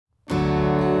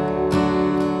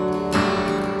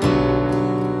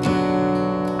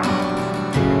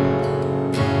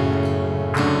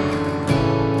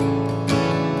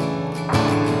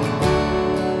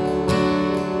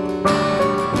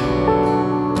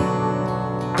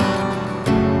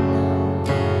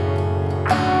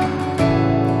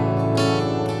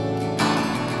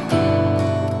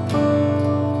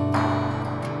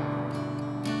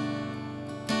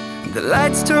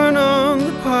lights turn on,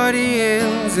 the party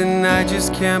ends, and I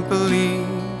just can't believe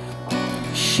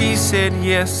she said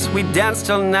yes. We danced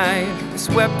all night, I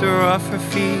swept her off her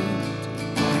feet.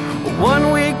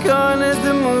 1 week on as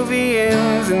the movie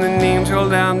ends and the names roll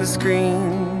down the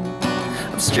screen.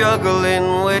 I'm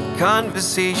struggling with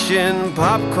conversation,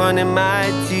 popcorn in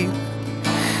my teeth.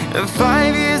 And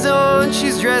 5 years on,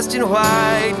 she's dressed in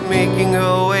white, making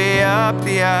her way up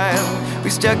the aisle. We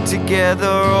stuck together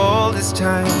all this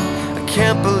time. I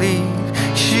can't believe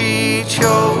she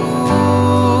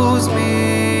chose me.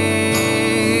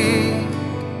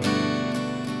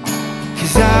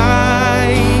 'Cause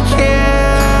I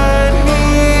can't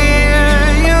hear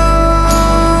you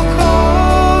call.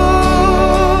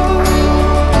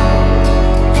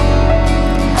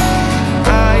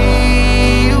 I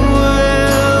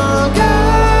will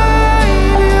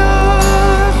guide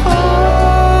your fall.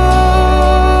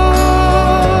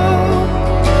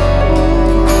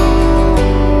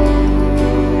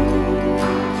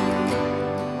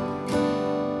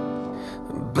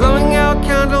 Blowing out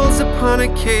candles upon a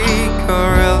cake.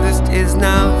 Our eldest is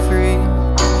now 3,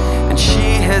 and she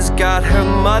has got her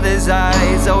mother's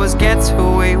eyes, always gets her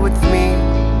way with me.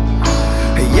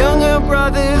 Her younger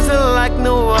brothers are like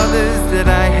no others that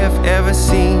I have ever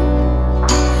seen,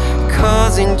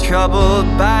 causing trouble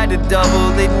by the double.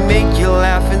 They'd make you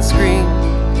laugh and scream.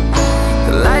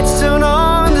 The lights turn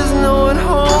on, there's no one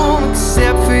home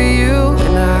except for you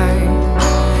and I.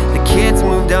 The kids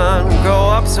moved on, grow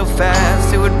up so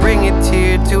fast, it would bring a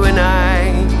tear to an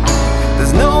eye.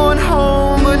 There's no one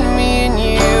home but me and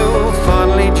you,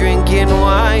 fondly drinking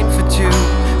wine for 2.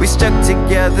 We stuck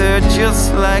together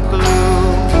just like glue,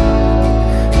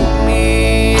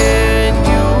 me and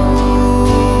you.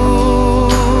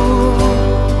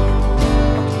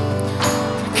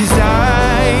 'Cause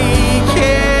I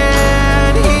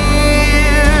can't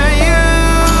hear you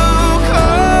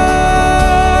call.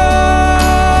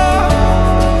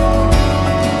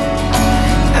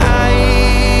 I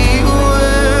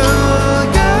will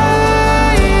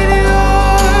guide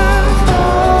your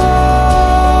fall.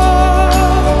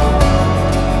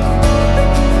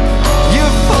 You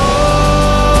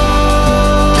fall.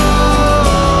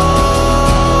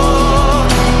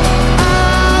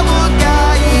 I will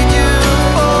guide you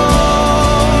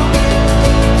fall.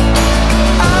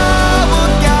 I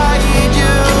will guide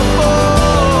you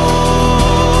fall.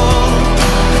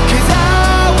 'Cause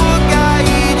I will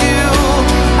guide you.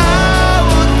 I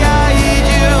will guide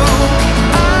you.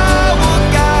 I will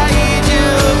guide you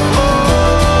fall.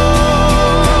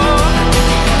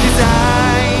 'Cause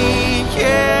I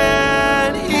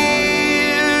can't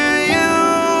hear you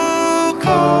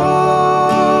call.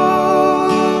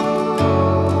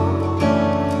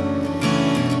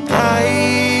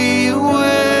 I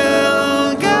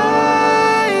will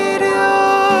guide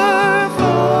your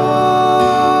fall.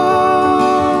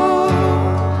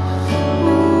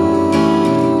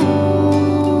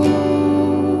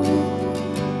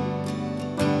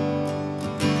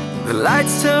 The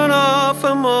lights turn off,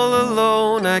 I'm all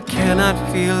alone, I cannot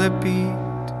feel a beat.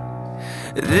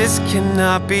 This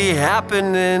cannot be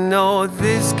happening, no,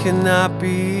 this cannot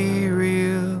be